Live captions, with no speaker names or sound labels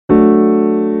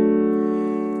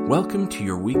Welcome to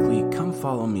your weekly Come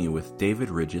Follow Me with David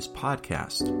Ridges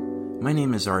podcast. My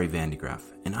name is Ari Vandegraff,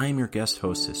 and I am your guest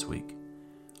host this week.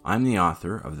 I'm the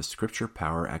author of the Scripture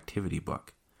Power Activity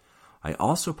book. I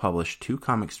also publish 2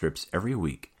 comic strips every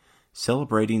week,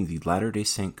 celebrating the Latter-day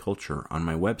Saint culture on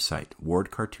my website,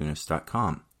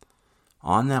 wardcartoonist.com.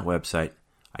 On that website,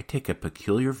 I take a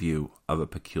peculiar view of a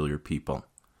peculiar people.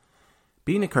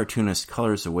 Being a cartoonist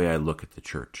colors the way I look at the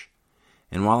church.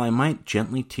 And while I might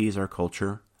gently tease our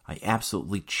culture, I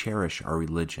absolutely cherish our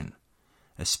religion,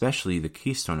 especially the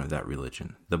keystone of that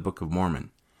religion, the Book of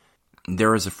Mormon.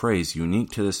 There is a phrase unique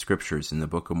to the scriptures in the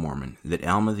Book of Mormon that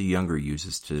Alma the Younger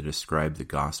uses to describe the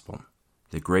gospel,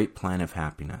 the great plan of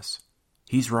happiness.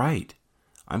 He's right.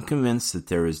 I'm convinced that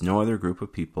there is no other group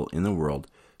of people in the world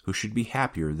who should be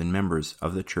happier than members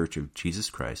of the Church of Jesus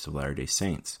Christ of Latter-day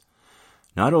Saints.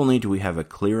 Not only do we have a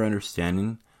clear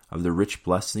understanding of the rich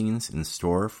blessings in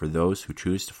store for those who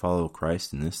choose to follow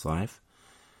Christ in this life,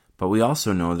 but we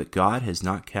also know that God has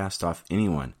not cast off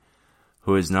anyone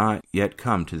who has not yet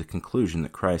come to the conclusion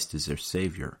that Christ is their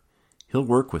Savior. He'll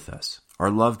work with us,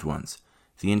 our loved ones,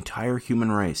 the entire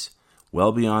human race,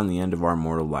 well beyond the end of our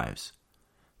mortal lives.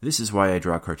 This is why I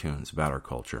draw cartoons about our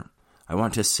culture. I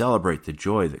want to celebrate the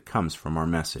joy that comes from our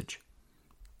message.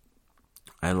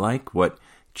 I like what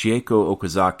Chieko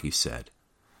Okazaki said.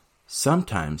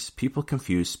 Sometimes people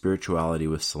confuse spirituality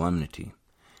with solemnity.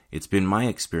 It's been my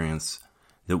experience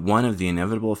that one of the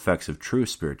inevitable effects of true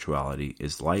spirituality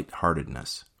is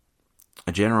light-heartedness,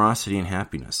 a generosity and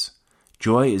happiness.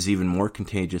 Joy is even more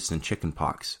contagious than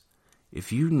chickenpox.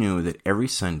 If you knew that every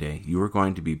Sunday you were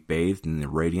going to be bathed in the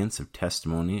radiance of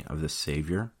testimony of the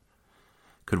Savior,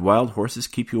 could wild horses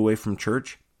keep you away from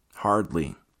church?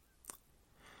 Hardly.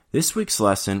 This week's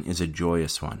lesson is a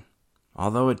joyous one,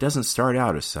 although it doesn't start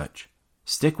out as such.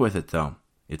 Stick with it, though.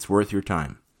 It's worth your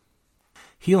time.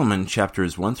 Helaman,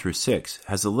 chapters 1 through 6,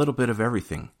 has a little bit of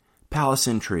everything. Palace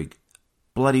intrigue,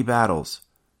 bloody battles,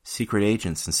 secret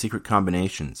agents and secret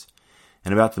combinations,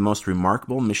 and about the most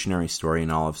remarkable missionary story in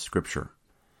all of Scripture.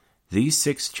 These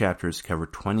 6 chapters cover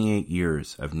 28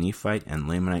 years of Nephite and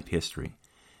Lamanite history.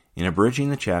 In abridging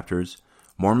the chapters,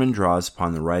 Mormon draws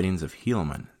upon the writings of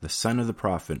Helaman, the son of the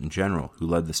prophet and general who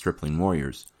led the stripling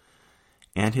warriors,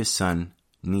 and his son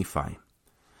Nephi.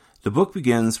 The book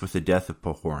begins with the death of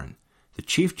Pahoran, the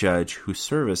chief judge whose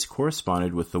service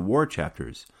corresponded with the war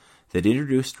chapters that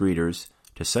introduced readers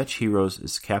to such heroes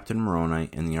as Captain Moroni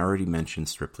and the already mentioned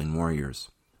stripling warriors.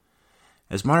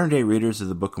 As modern-day readers of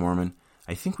the Book of Mormon,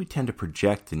 I think we tend to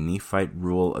project the Nephite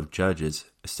rule of judges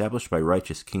established by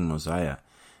righteous King Mosiah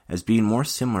as being more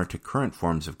similar to current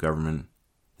forms of government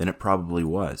than it probably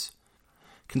was.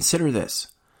 Consider this.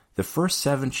 The first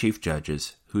 7 chief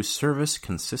judges, whose service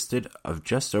consisted of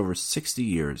just over 60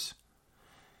 years,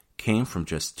 came from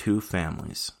just 2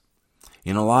 families.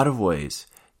 In a lot of ways,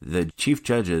 the chief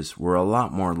judges were a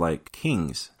lot more like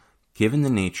kings, given the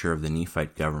nature of the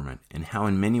Nephite government and how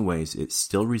in many ways it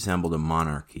still resembled a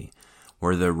monarchy,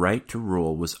 where the right to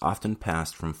rule was often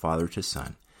passed from father to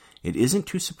son. It isn't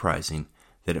too surprising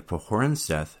that at Pahoran's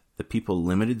death, the people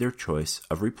limited their choice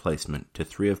of replacement to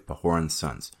 3 of Pahoran's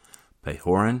sons,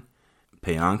 Pahoran,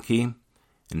 Paanchi,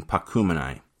 and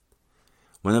Pacumeni.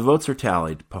 When the votes are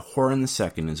tallied, Pahoran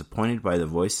II is appointed by the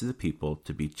voice of the people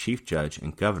to be chief judge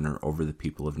and governor over the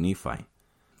people of Nephi.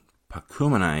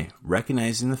 Pacumeni,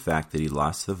 recognizing the fact that he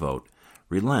lost the vote,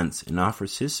 relents and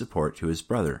offers his support to his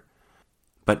brother.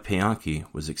 But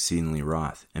Paanchi was exceedingly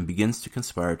wroth and begins to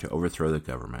conspire to overthrow the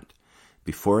government.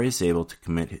 Before he is able to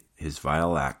commit his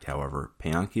vile act, however,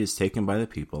 Paanchi is taken by the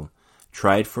people,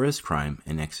 tried for his crime,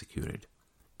 and executed.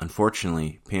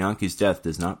 Unfortunately, Paanchi's death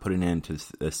does not put an end to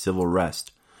the civil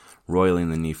unrest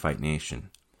roiling the Nephite nation.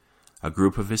 A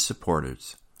group of his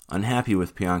supporters, unhappy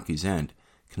with Paanchi's end,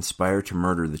 conspire to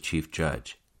murder the chief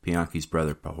judge, Paanchi's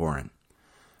brother Pahoran.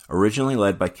 Originally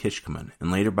led by Kishkumen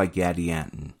and later by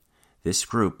Gadianton, this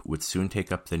group would soon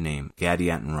take up the name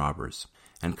Gadianton Robbers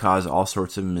and cause all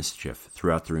sorts of mischief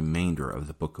throughout the remainder of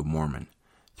the Book of Mormon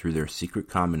through their secret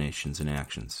combinations and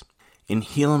actions. In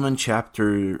Helaman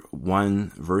chapter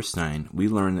 1, verse 9, we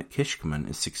learn that Kishkumen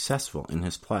is successful in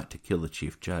his plot to kill the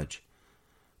chief judge.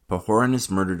 Pahoran is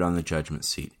murdered on the judgment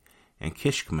seat, and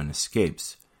Kishkumen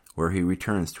escapes, where he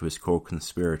returns to his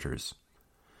co-conspirators.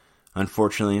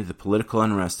 Unfortunately, the political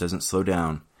unrest doesn't slow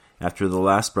down. After the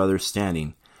last brother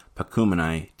standing,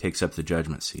 Pacumeni takes up the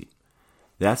judgment seat.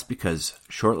 That's because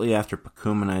shortly after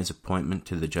Pacumeni's appointment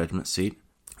to the judgment seat,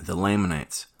 the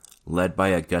Lamanites, led by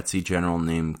a gutsy general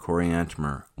named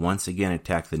Coriantumr, once again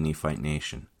attacked the Nephite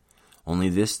nation. Only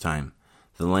this time,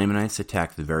 the Lamanites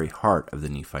attacked the very heart of the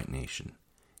Nephite nation,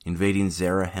 invading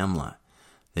Zarahemla,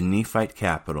 the Nephite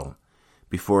capital,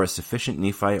 before a sufficient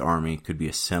Nephite army could be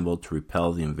assembled to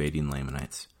repel the invading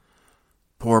Lamanites.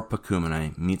 Poor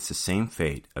Pachumeni meets the same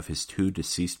fate of his two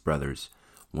deceased brothers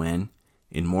when,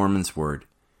 in Mormon's word,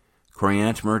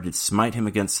 Coriantumr did smite him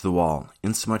against the wall,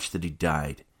 insomuch that he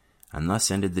died, and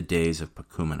thus ended the days of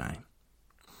Pachumeni.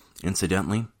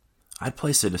 Incidentally, I'd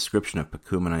place a description of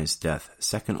Pachumeni's death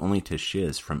second only to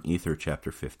Shiz from Ether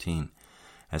chapter 15,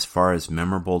 as far as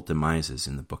memorable demises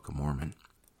in the Book of Mormon.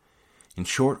 In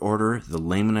short order, the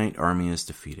Lamanite army is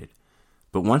defeated,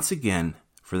 but once again,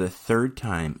 for the third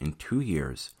time in 2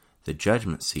 years, the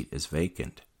judgment seat is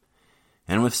vacant.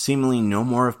 And with seemingly no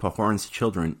more of Pahorn's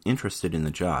children interested in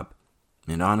the job,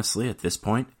 and honestly, at this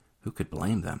point, who could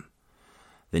blame them?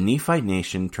 The Nephite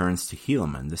nation turns to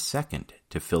Helaman II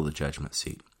to fill the judgment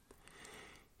seat.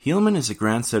 Helaman is a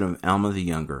grandson of Alma the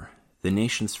Younger, the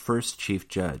nation's first chief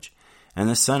judge, and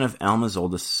the son of Alma's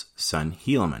oldest son,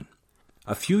 Helaman.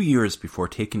 A few years before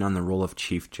taking on the role of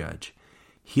chief judge,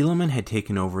 Helaman had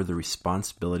taken over the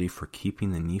responsibility for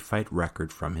keeping the Nephite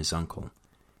record from his uncle.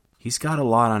 He's got a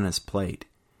lot on his plate.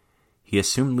 He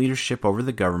assumed leadership over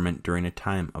the government during a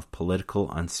time of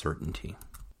political uncertainty.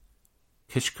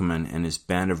 Kishkumen and his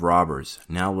band of robbers,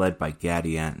 now led by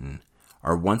Gadianton,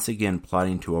 are once again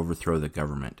plotting to overthrow the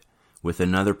government with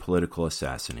another political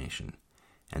assassination,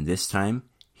 and this time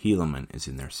Helaman is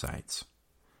in their sights.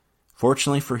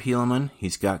 Fortunately for Helaman,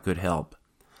 he's got good help.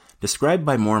 Described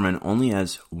by Mormon only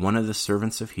as one of the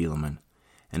servants of Helaman,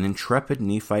 an intrepid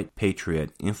Nephite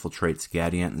patriot infiltrates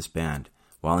Gadianton's band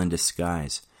while in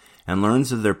disguise and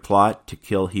learns of their plot to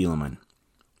kill Helaman.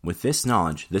 With this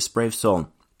knowledge, this brave soul,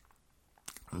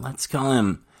 let's call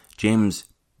him James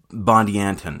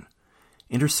Bondianton,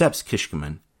 intercepts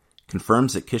Kishkumen,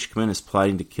 confirms that Kishkumen is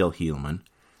plotting to kill Helaman,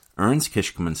 earns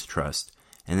Kishkumen's trust,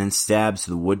 and then stabs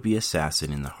the would-be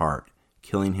assassin in the heart,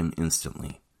 killing him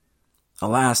instantly.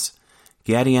 Alas,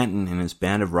 Gadianton and his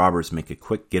band of robbers make a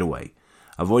quick getaway,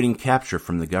 avoiding capture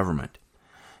from the government.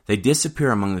 They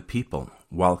disappear among the people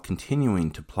while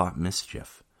continuing to plot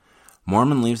mischief.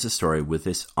 Mormon leaves the story with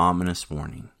this ominous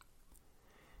warning.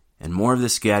 And more of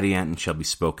this Gadianton shall be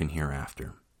spoken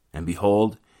hereafter. And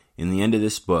behold, in the end of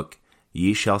this book,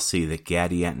 ye shall see that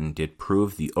Gadianton did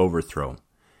prove the overthrow,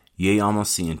 yea,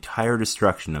 almost the entire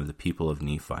destruction of the people of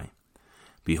Nephi.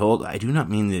 Behold, I do not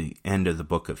mean the end of the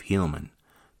book of Helaman,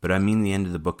 but I mean the end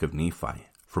of the book of Nephi,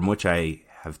 from which I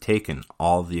have taken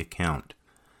all the account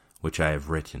which I have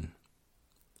written.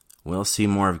 We'll see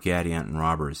more of Gadianton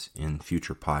robbers in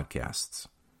future podcasts.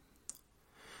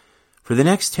 For the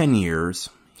next 10 years,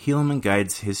 Helaman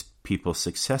guides his people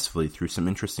successfully through some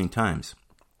interesting times.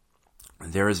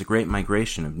 There is a great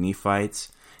migration of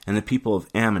Nephites and the people of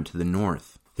Ammon to the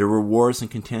north. There were wars and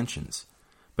contentions.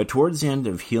 But towards the end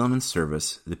of Helaman's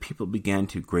service, the people began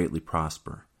to greatly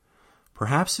prosper.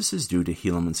 Perhaps this is due to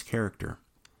Helaman's character.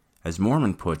 As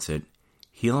Mormon puts it,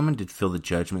 Helaman did fill the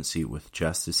judgment seat with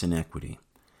justice and equity.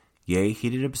 Yea, he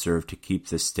did observe to keep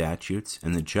the statutes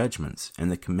and the judgments and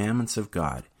the commandments of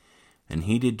God, and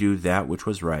he did do that which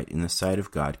was right in the sight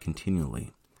of God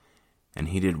continually. And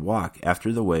he did walk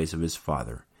after the ways of his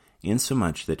father,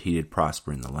 insomuch that he did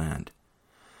prosper in the land.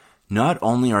 Not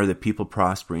only are the people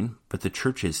prospering, but the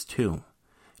church is too.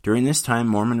 During this time,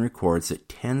 Mormon records that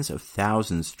tens of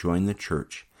thousands joined the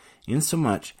church,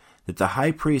 insomuch that the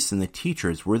high priests and the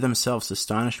teachers were themselves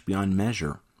astonished beyond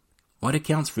measure. What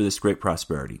accounts for this great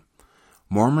prosperity?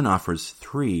 Mormon offers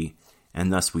 3,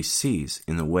 and thus we seize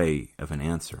in the way of an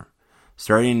answer.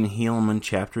 Starting in Helaman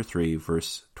chapter 3,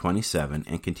 verse 27,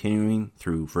 and continuing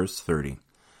through verse 30.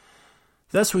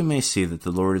 Thus we may see that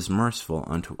the Lord is merciful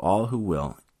unto all who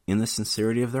will, in the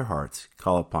sincerity of their hearts,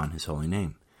 call upon his holy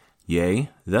name. Yea,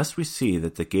 thus we see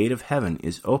that the gate of heaven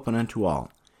is open unto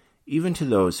all, even to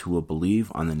those who will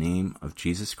believe on the name of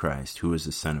Jesus Christ, who is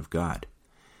the Son of God.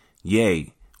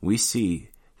 Yea, we see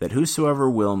that whosoever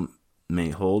will may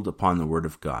hold upon the word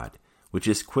of God, which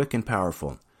is quick and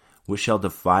powerful, which shall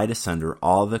divide asunder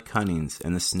all the cunnings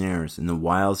and the snares and the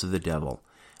wiles of the devil,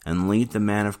 and lead the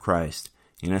man of Christ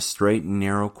in a straight and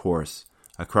narrow course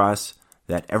across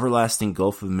that everlasting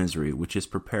gulf of misery which is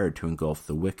prepared to engulf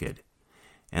the wicked,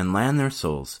 and land their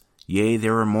souls, yea,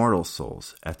 their immortal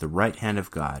souls, at the right hand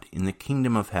of God in the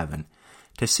kingdom of heaven,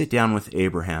 to sit down with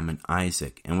Abraham and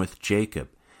Isaac and with Jacob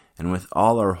and with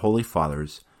all our holy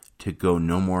fathers, to go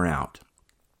no more out.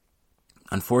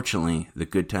 Unfortunately, the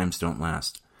good times don't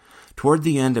last. Toward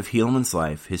the end of Helaman's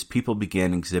life, his people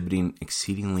began exhibiting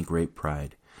exceedingly great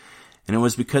pride, and it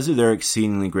was because of their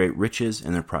exceedingly great riches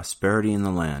and their prosperity in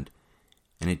the land,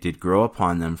 and it did grow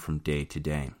upon them from day to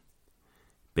day.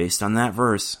 Based on that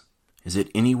verse, Is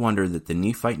it any wonder that the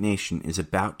Nephite nation is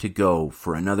about to go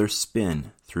for another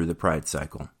spin through the pride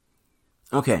cycle?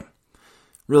 Okay,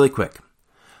 really quick.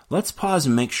 Let's pause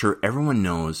and make sure everyone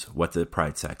knows what the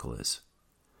pride cycle is.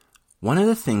 One of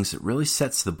the things that really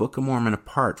sets the Book of Mormon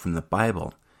apart from the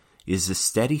Bible is the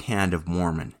steady hand of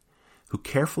Mormon, who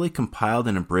carefully compiled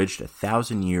and abridged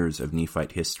 1,000 years of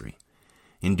Nephite history.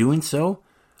 In doing so,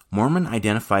 Mormon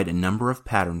identified a number of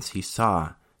patterns he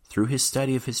saw through his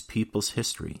study of his people's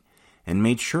history and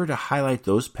made sure to highlight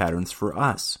those patterns for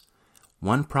us.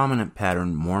 One prominent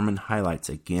pattern Mormon highlights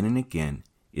again and again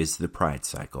is the pride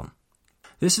cycle.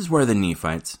 This is where the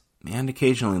Nephites, and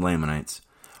occasionally Lamanites,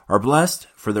 are blessed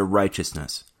for their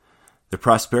righteousness. The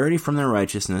prosperity from their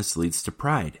righteousness leads to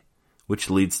pride, which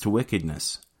leads to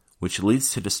wickedness, which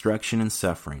leads to destruction and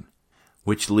suffering,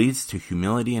 which leads to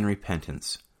humility and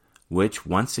repentance, which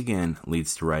once again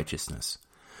leads to righteousness.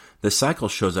 The cycle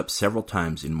shows up several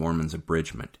times in Mormon's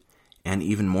abridgment, and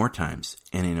even more times,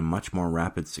 and in a much more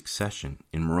rapid succession,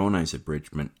 in Moroni's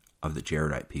abridgment of the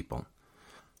Jaredite people.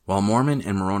 While Mormon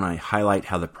and Moroni highlight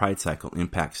how the pride cycle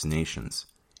impacts nations,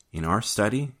 in our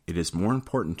study, it is more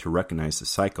important to recognize the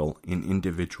cycle in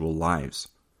individual lives.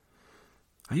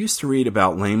 I used to read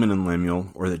about Laman and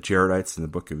Lemuel, or the Jaredites in the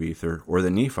book of Ether, or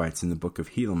the Nephites in the book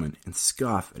of Helaman, and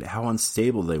scoff at how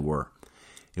unstable they were.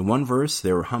 In one verse,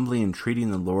 they were humbly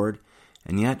entreating the Lord,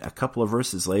 and yet a couple of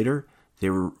verses later, they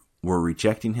were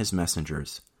rejecting his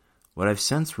messengers. What I've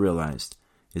since realized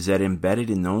is that embedded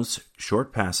in those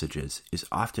short passages is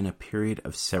often a period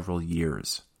of several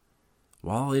years.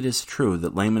 While it is true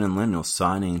that Laman and Lemuel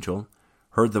saw an angel,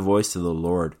 heard the voice of the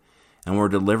Lord, and were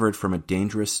delivered from a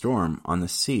dangerous storm on the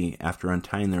sea after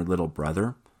untying their little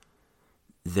brother,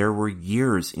 there were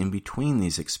years in between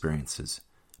these experiences,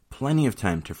 plenty of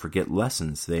time to forget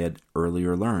lessons they had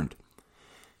earlier learned.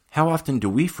 How often do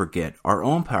we forget our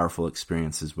own powerful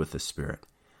experiences with the Spirit?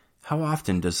 How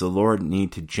often does the Lord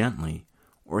need to gently,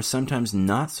 or sometimes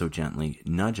not so gently,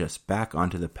 nudge us back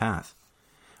onto the path?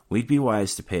 We'd be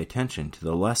wise to pay attention to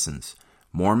the lessons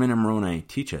Mormon and Moroni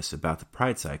teach us about the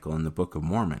pride cycle in the Book of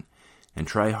Mormon, and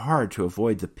try hard to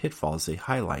avoid the pitfalls they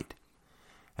highlight.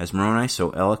 As Moroni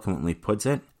so eloquently puts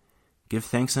it, "Give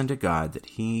thanks unto God that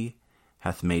he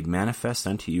hath made manifest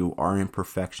unto you our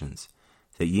imperfections,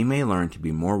 that ye may learn to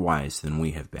be more wise than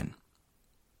we have been."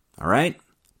 All right,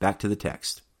 back to the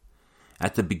text.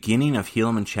 At the beginning of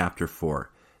Helaman chapter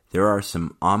 4, there are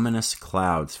some ominous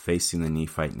clouds facing the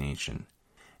Nephite nation.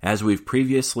 As we've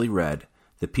previously read,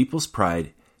 the people's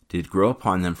pride did grow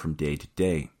upon them from day to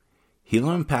day.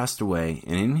 Helaman passed away,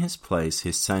 and in his place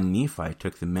his son Nephi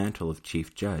took the mantle of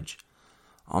chief judge.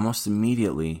 Almost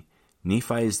immediately,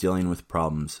 Nephi is dealing with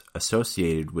problems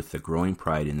associated with the growing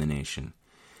pride in the nation.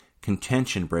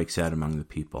 Contention breaks out among the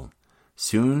people.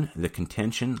 Soon the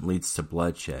contention leads to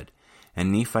bloodshed,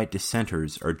 and Nephite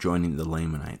dissenters are joining the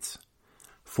Lamanites.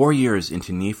 4 years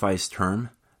into Nephi's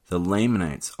term, the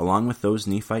Lamanites, along with those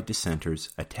Nephite dissenters,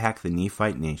 attack the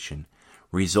Nephite nation,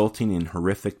 resulting in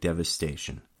horrific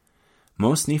devastation.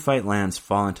 Most Nephite lands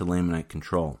fall into Lamanite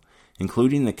control,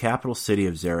 including the capital city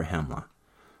of Zarahemla.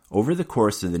 Over the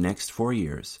course of the next 4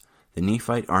 years, the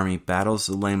Nephite army battles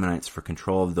the Lamanites for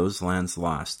control of those lands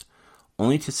lost,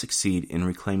 only to succeed in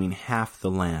reclaiming half the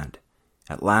land.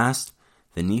 At last,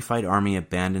 the Nephite army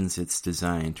abandons its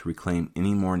design to reclaim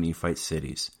any more Nephite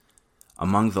cities.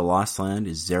 Among the lost land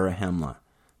is Zarahemla,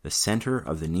 the center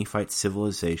of the Nephite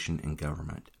civilization and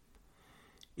government.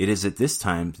 It is at this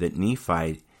time that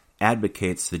Nephi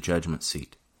advocates the judgment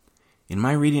seat. In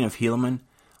my reading of Helaman,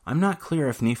 I'm not clear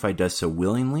if Nephi does so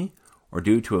willingly or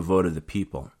due to a vote of the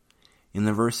people. In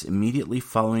the verse immediately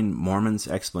following Mormon's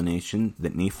explanation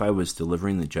that Nephi was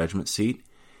delivering the judgment seat,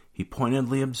 he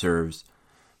pointedly observes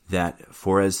that,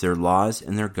 "For as their laws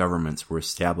and their governments were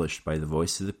established by the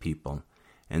voice of the people,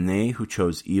 and they who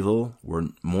chose evil were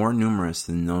more numerous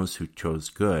than those who chose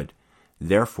good,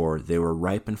 therefore they were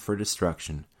ripened for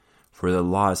destruction, for the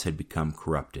laws had become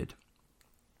corrupted."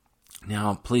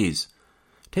 Now, please,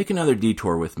 take another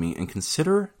detour with me and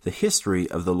consider the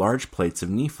history of the large plates of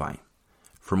Nephi,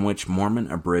 from which Mormon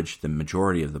abridged the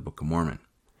majority of the Book of Mormon.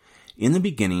 In the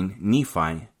beginning,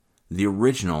 Nephi, the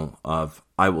original of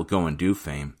 "I will go and do"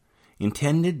 fame,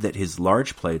 intended that his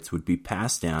large plates would be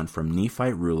passed down from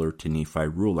Nephite ruler to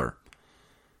Nephite ruler.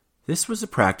 This was a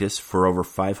practice for over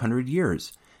 500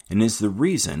 years, and is the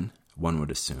reason, one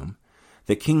would assume,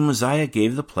 that King Mosiah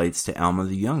gave the plates to Alma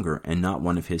the Younger and not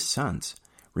one of his sons.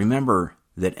 Remember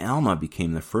that Alma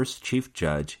became the first chief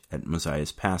judge at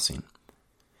Mosiah's passing.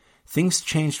 Things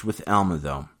changed with Alma,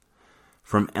 though.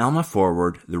 From Alma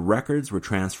forward, the records were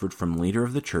transferred from leader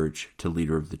of the church to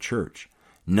leader of the church,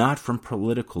 not from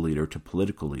political leader to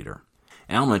political leader.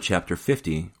 Alma chapter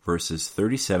 50, verses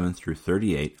 37 through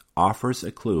 38, offers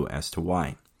a clue as to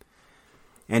why.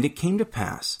 And it came to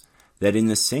pass that in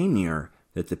the same year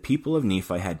that the people of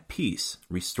Nephi had peace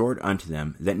restored unto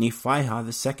them, that Nephihah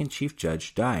the second chief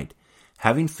judge died,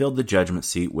 having filled the judgment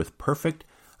seat with perfect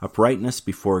uprightness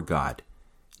before God.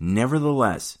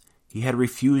 Nevertheless, he had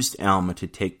refused Alma to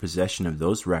take possession of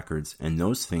those records and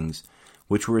those things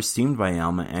which were esteemed by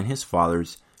Alma and his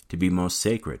fathers to be most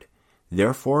sacred.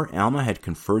 Therefore Alma had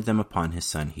conferred them upon his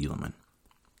son Helaman.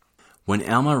 When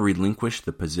Alma relinquished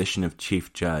the position of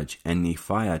chief judge and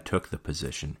Nephiah took the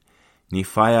position,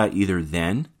 Nephiah either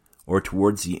then or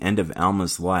towards the end of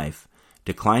Alma's life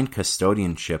declined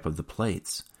custodianship of the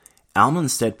plates. Alma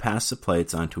instead passed the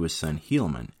plates on to his son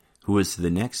Helaman, who was the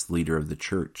next leader of the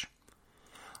church.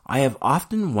 I have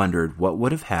often wondered what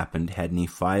would have happened had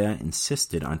Nephiah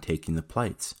insisted on taking the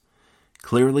plates.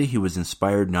 Clearly he was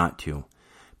inspired not to,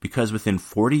 because within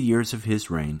 40 years of his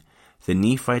reign, the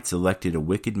Nephites elected a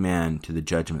wicked man to the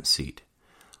judgment seat.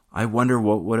 I wonder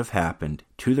what would have happened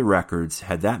to the records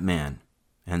had that man,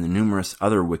 and the numerous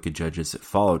other wicked judges that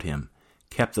followed him,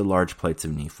 kept the large plates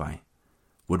of Nephi.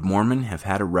 Would Mormon have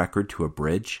had a record to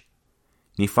abridge?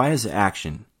 Nephiah's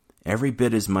action, every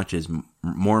bit as much as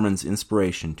Mormon's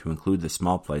inspiration to include the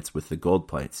small plates with the gold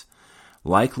plates,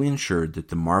 likely ensured that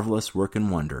the marvelous work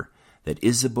and wonder that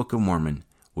is the Book of Mormon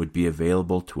would be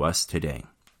available to us today.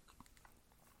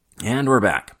 And we're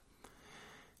back.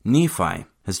 Nephi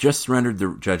has just surrendered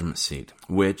the judgment seat,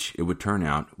 which, it would turn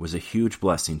out, was a huge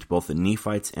blessing to both the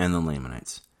Nephites and the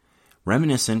Lamanites.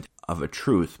 Reminiscent of a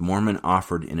truth Mormon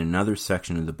offered in another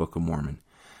section of the Book of Mormon,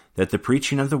 that the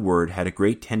preaching of the word had a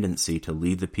great tendency to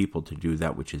lead the people to do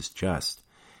that which is just.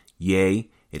 Yea,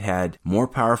 it had more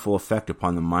powerful effect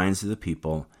upon the minds of the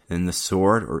people than the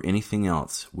sword or anything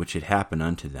else which had happened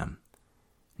unto them.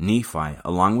 Nephi,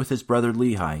 along with his brother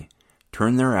Lehi,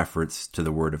 turned their efforts to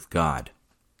the word of God.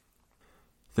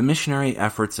 The missionary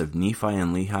efforts of Nephi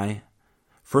and Lehi,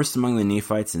 first among the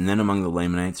Nephites and then among the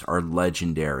Lamanites, are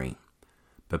legendary.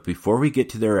 But before we get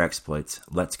to their exploits,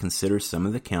 let's consider some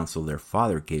of the counsel their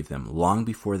father gave them long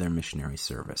before their missionary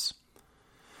service.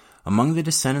 Among the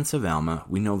descendants of Alma,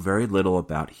 we know very little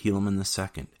about Helaman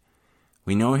II.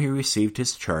 We know he received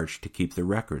his charge to keep the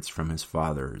records from his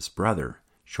father's brother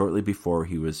shortly before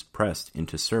he was pressed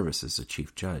into service as a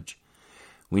chief judge.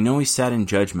 We know he sat in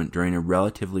judgment during a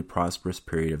relatively prosperous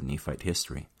period of Nephite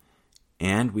history,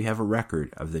 and we have a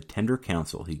record of the tender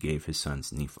counsel he gave his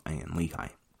sons Nephi and Lehi.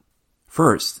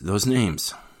 First, those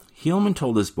names. Helaman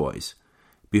told his boys,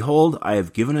 Behold, I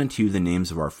have given unto you the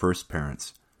names of our first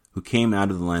parents, who came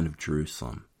out of the land of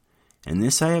Jerusalem. And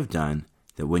this I have done,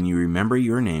 that when you remember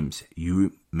your names,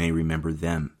 you may remember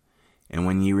them. And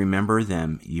when ye remember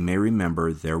them, ye may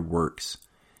remember their works.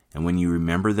 And when you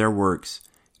remember their works,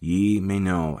 ye may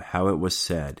know how it was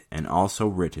said, and also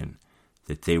written,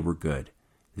 that they were good.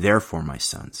 Therefore, my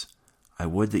sons, I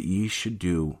would that ye should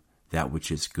do that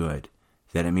which is good,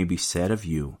 that it may be said of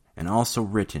you, and also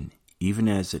written, even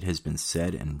as it has been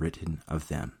said and written of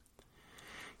them.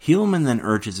 Helaman then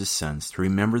urges his sons to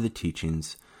remember the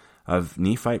teachings of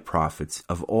Nephite prophets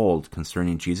of old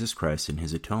concerning Jesus Christ and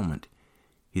his atonement.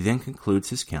 He then concludes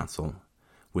his counsel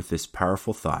with this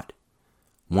powerful thought,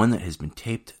 one that has been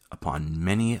taped upon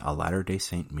many a Latter-day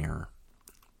Saint mirror.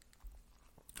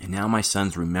 And now, my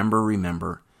sons,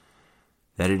 remember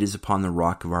that it is upon the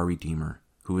rock of our Redeemer,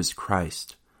 who is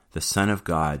Christ, the Son of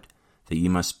God, that ye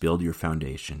must build your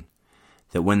foundation,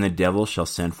 that when the devil shall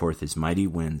send forth his mighty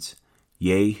winds,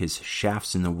 yea, his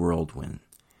shafts in the whirlwind,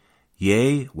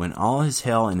 yea, when all his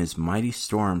hail and his mighty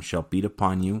storm shall beat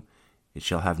upon you, it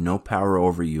shall have no power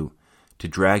over you to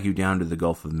drag you down to the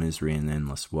gulf of misery and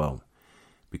endless woe,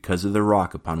 because of the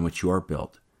rock upon which you are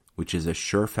built, which is a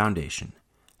sure foundation,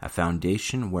 a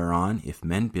foundation whereon if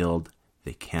men build,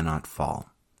 they cannot fall.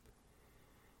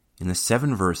 In the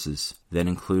 7 verses that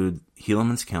include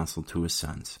Helaman's counsel to his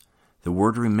sons, the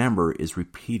word remember is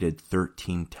repeated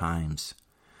 13 times.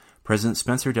 President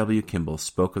Spencer W. Kimball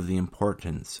spoke of the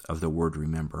importance of the word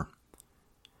remember.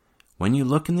 When you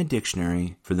look in the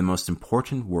dictionary for the most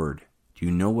important word, do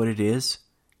you know what it is?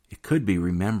 It could be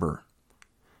remember.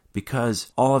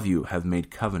 Because all of you have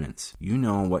made covenants, you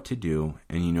know what to do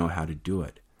and you know how to do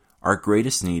it. Our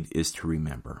greatest need is to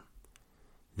remember.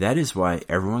 That is why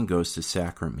everyone goes to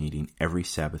sacrament meeting every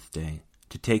Sabbath day,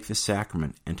 to take the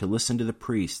sacrament and to listen to the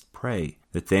priest pray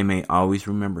that they may always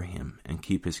remember him and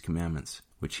keep his commandments,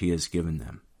 which he has given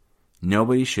them.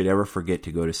 Nobody should ever forget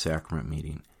to go to sacrament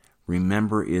meeting.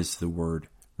 Remember is the word.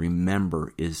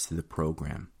 Remember is the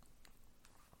program.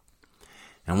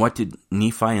 And what did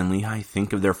Nephi and Lehi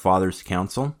think of their father's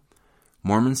counsel?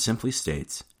 Mormon simply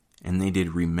states, and they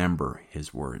did remember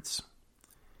his words.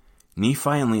 Nephi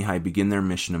and Lehi begin their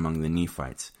mission among the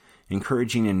Nephites,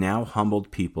 encouraging a now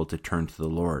humbled people to turn to the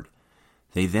Lord.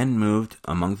 They then moved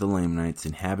among the Lamanites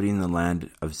inhabiting the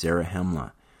land of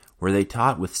Zarahemla, where they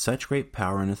taught with such great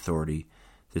power and authority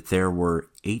that there were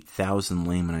 8,000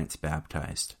 Lamanites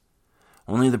baptized.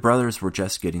 Only the brothers were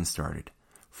just getting started.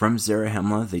 From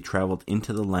Zarahemla they traveled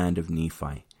into the land of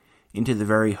Nephi, into the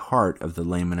very heart of the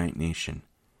Lamanite nation.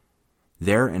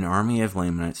 There an army of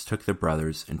Lamanites took the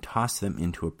brothers and tossed them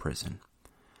into a prison.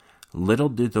 Little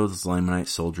did those Lamanite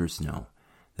soldiers know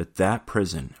that that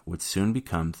prison would soon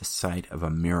become the site of a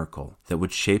miracle that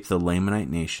would shape the Lamanite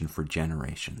nation for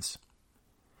generations.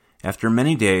 After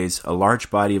many days, a large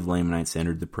body of Lamanites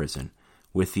entered the prison,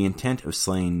 with the intent of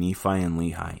slaying Nephi and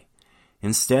Lehi.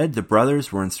 Instead, the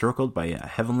brothers were encircled by a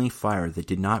heavenly fire that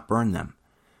did not burn them.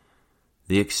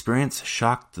 The experience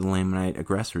shocked the Lamanite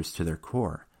aggressors to their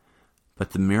core,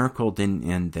 but the miracle didn't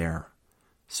end there.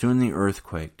 Soon the earth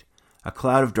quaked, a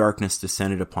cloud of darkness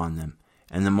descended upon them,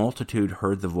 and the multitude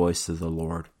heard the voice of the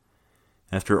Lord.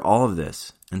 After all of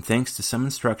this, and thanks to some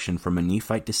instruction from a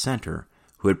Nephite dissenter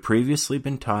who had previously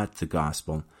been taught the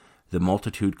gospel, the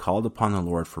multitude called upon the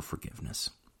Lord for forgiveness.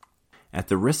 At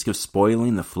the risk of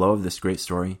spoiling the flow of this great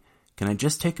story, can I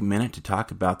just take a minute to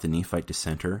talk about the Nephite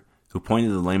dissenter who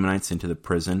pointed the Lamanites into the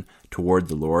prison toward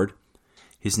the Lord?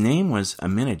 His name was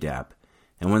Aminadab,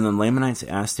 and when the Lamanites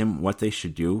asked him what they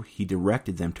should do, he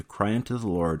directed them to cry unto the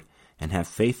Lord and have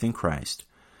faith in Christ,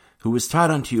 who was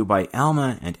taught unto you by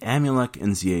Alma and Amulek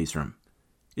and Zeezrom.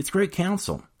 It's great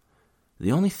counsel.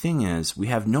 The only thing is, we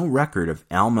have no record of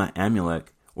Alma, Amulek,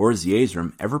 or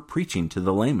Zeezrom ever preaching to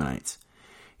the Lamanites.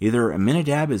 Either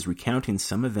Aminadab is recounting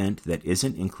some event that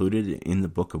isn't included in the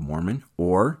Book of Mormon,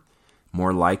 or,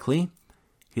 more likely,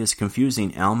 he is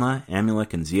confusing Alma,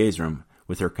 Amulek, and Zeezrom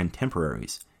with their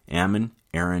contemporaries, Ammon,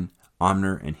 Aaron,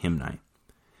 Omner, and Himni.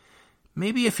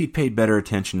 Maybe if he'd paid better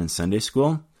attention in Sunday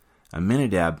school,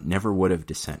 Aminadab never would have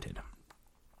dissented.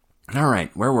 All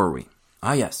right, where were we?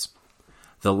 Yes.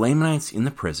 The Lamanites in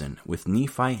the prison with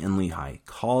Nephi and Lehi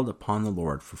called upon the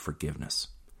Lord for forgiveness.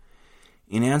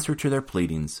 In answer to their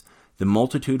pleadings, the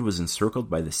multitude was encircled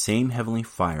by the same heavenly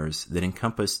fires that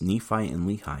encompassed Nephi and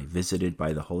Lehi visited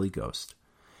by the Holy Ghost,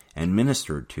 and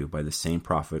ministered to by the same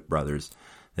prophet brothers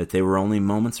that they were only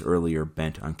moments earlier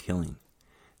bent on killing.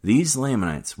 These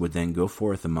Lamanites would then go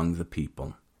forth among the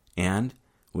people, and,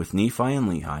 with Nephi and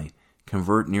Lehi,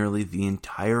 convert nearly the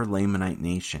entire Lamanite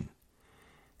nation.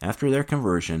 After their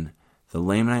conversion, the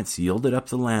Lamanites yielded up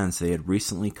the lands they had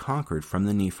recently conquered from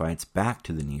the Nephites back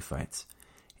to the Nephites,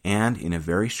 and in a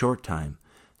very short time,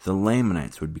 the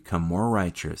Lamanites would become more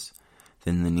righteous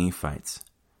than the Nephites.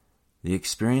 The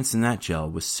experience in that jail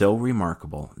was so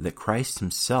remarkable that Christ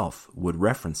himself would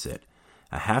reference it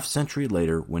a half-century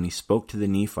later when he spoke to the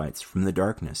Nephites from the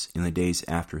darkness in the days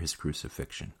after his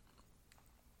crucifixion.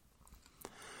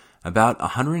 About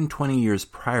 120 years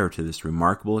prior to this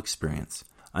remarkable experience,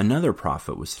 another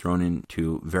prophet was thrown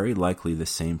into very likely the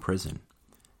same prison.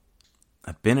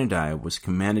 Abinadi was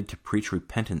commanded to preach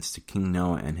repentance to King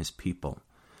Noah and his people.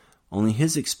 Only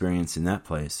his experience in that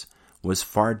place was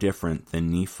far different than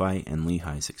Nephi and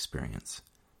Lehi's experience.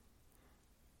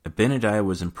 Abinadi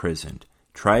was imprisoned,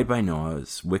 tried by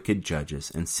Noah's wicked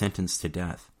judges, and sentenced to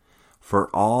death.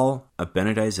 For all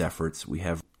Abinadi's efforts, we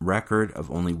have record of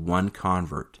only one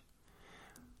convert.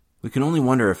 We can only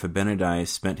wonder if Abinadi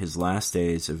spent his last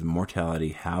days of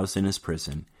immortality housed in his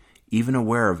prison, even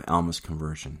aware of Alma's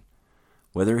conversion.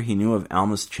 Whether he knew of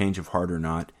Alma's change of heart or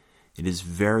not, it is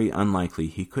very unlikely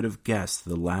he could have guessed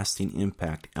the lasting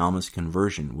impact Alma's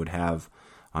conversion would have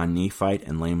on Nephite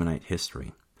and Lamanite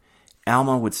history.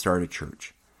 Alma would start a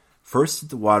church, first at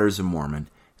the waters of Mormon,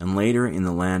 and later in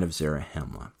the land of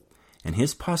Zarahemla, and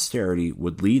his posterity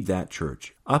would lead that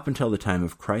church up until the time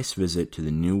of Christ's visit to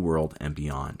the New World and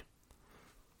beyond.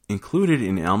 Included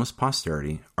in Alma's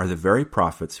posterity are the very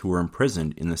prophets who were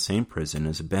imprisoned in the same prison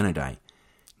as Abinadi,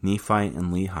 Nephi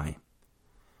and Lehi.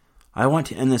 I want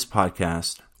to end this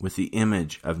podcast with the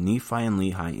image of Nephi and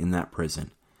Lehi in that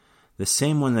prison, the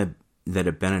same one that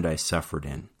Abinadi suffered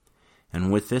in.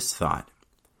 And with this thought,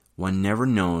 one never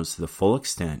knows the full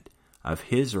extent of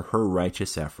his or her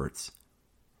righteous efforts.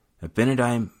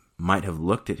 Abinadi might have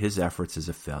looked at his efforts as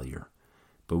a failure,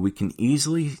 but we can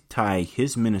easily tie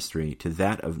his ministry to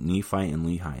that of Nephi and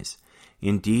Lehi's.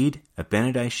 Indeed,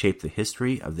 Abinadi shaped the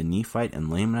history of the Nephite and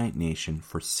Lamanite nation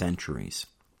for centuries.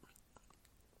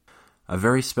 A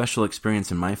very special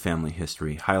experience in my family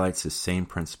history highlights this same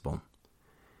principle.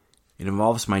 It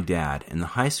involves my dad and the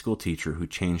high school teacher who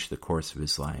changed the course of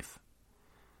his life.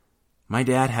 My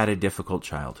dad had a difficult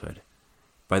childhood,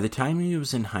 By the time he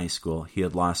was in high school, he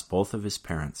had lost both of his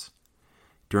parents.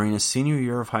 During his senior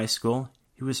year of high school,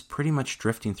 he was pretty much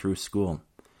drifting through school.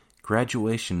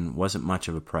 Graduation wasn't much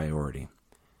of a priority.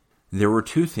 There were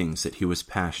two things that he was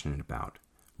passionate about: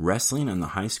 wrestling on the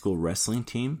high school wrestling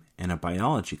team and a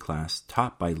biology class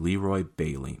taught by Leroy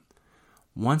Bailey.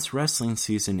 Once wrestling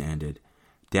season ended,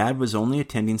 Dad was only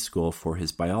attending school for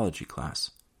his biology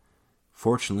class.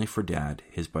 Fortunately for Dad,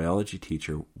 his biology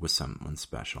teacher was someone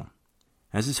special.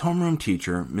 As his homeroom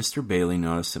teacher, Mr. Bailey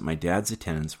noticed that my dad's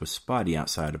attendance was spotty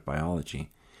outside of biology.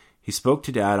 He spoke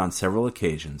to Dad on several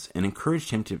occasions and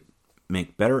encouraged him to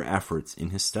make better efforts in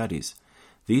his studies.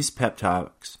 These pep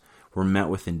talks were met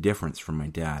with indifference from my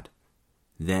dad.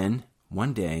 Then,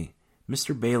 one day,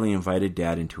 Mr. Bailey invited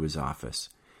Dad into his office.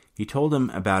 He told him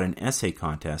about an essay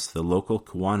contest the local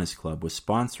Kiwanis Club was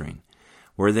sponsoring,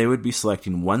 where they would be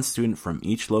selecting one student from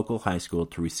each local high school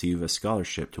to receive a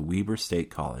scholarship to Weber State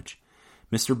College.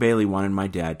 Mr. Bailey wanted my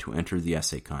dad to enter the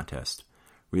essay contest.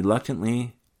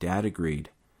 Reluctantly, Dad agreed.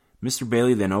 Mr.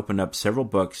 Bailey then opened up several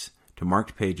books to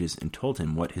marked pages and told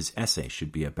him what his essay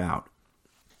should be about.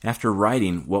 After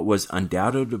writing what was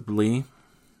undoubtedly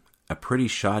a pretty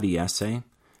shoddy essay,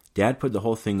 Dad put the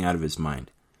whole thing out of his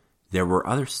mind. There were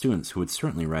other students who would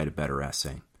certainly write a better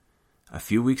essay. A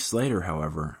few weeks later,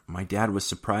 however, my dad was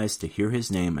surprised to hear his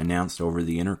name announced over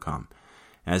the intercom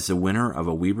as the winner of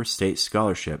a Weber State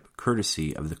scholarship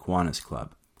courtesy of the Kiwanis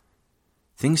Club.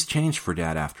 Things changed for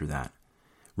Dad after that.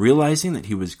 Realizing that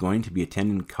he was going to be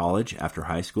attending college after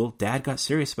high school, Dad got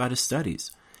serious about his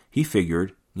studies. He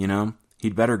figured,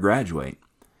 he'd better graduate.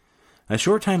 A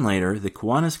short time later, the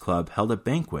Kiwanis Club held a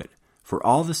banquet for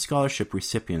all the scholarship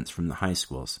recipients from the high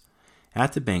schools.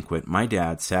 At the banquet, my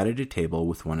dad sat at a table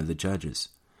with one of the judges.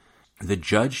 The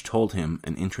judge told him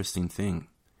an interesting thing.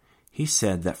 He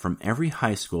said that from every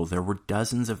high school there were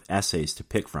dozens of essays to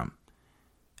pick from,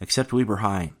 except Weber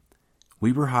High.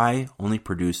 Weber High only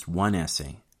produced one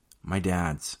essay, my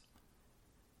dad's.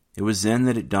 It was then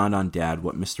that it dawned on Dad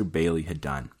what Mr. Bailey had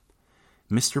done.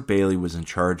 Mr. Bailey was in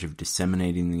charge of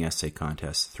disseminating the essay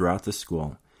contest throughout the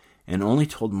school and only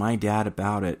told my dad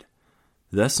about it,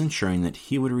 thus ensuring that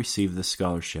he would receive the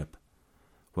scholarship.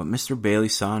 What Mr. Bailey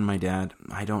saw in my dad,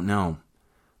 I don't know,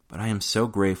 but I am so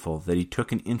grateful that he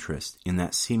took an interest in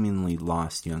that seemingly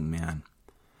lost young man.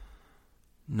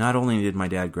 Not only did my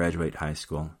dad graduate high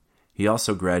school, he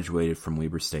also graduated from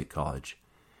Weber State College,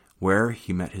 where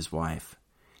he met his wife.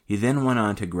 He then went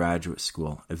on to graduate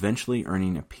school, eventually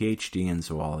earning a PhD in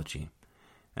zoology.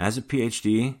 As a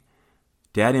PhD,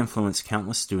 Dad influenced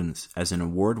countless students as an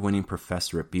award-winning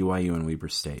professor at BYU and Weber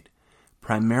State.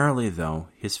 Primarily, though,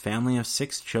 his family of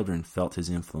 6 children felt his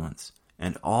influence,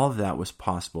 and all of that was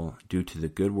possible due to the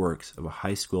good works of a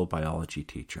high school biology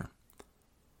teacher.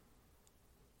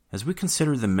 As we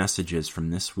consider the messages from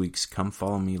this week's Come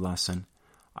Follow Me lesson,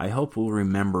 I hope we'll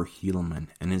remember Helaman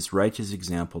and his righteous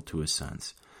example to his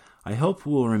sons. I hope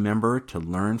we'll remember to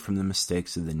learn from the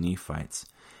mistakes of the Nephites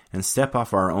and step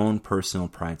off our own personal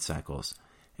pride cycles.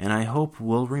 And I hope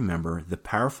we'll remember the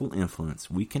powerful influence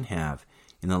we can have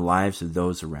in the lives of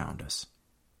those around us.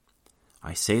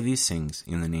 I say these things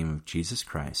in the name of Jesus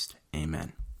Christ.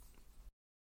 Amen.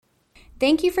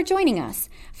 Thank you for joining us.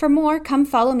 For more Come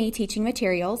Follow Me teaching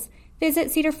materials, visit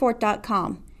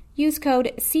cedarfort.com. Use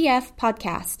code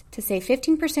CFPodcast to save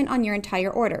 15% on your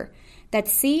entire order.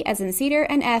 That's C as in Cedar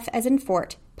and F as in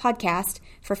Fort, podcast,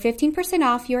 for 15%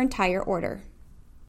 off your entire order.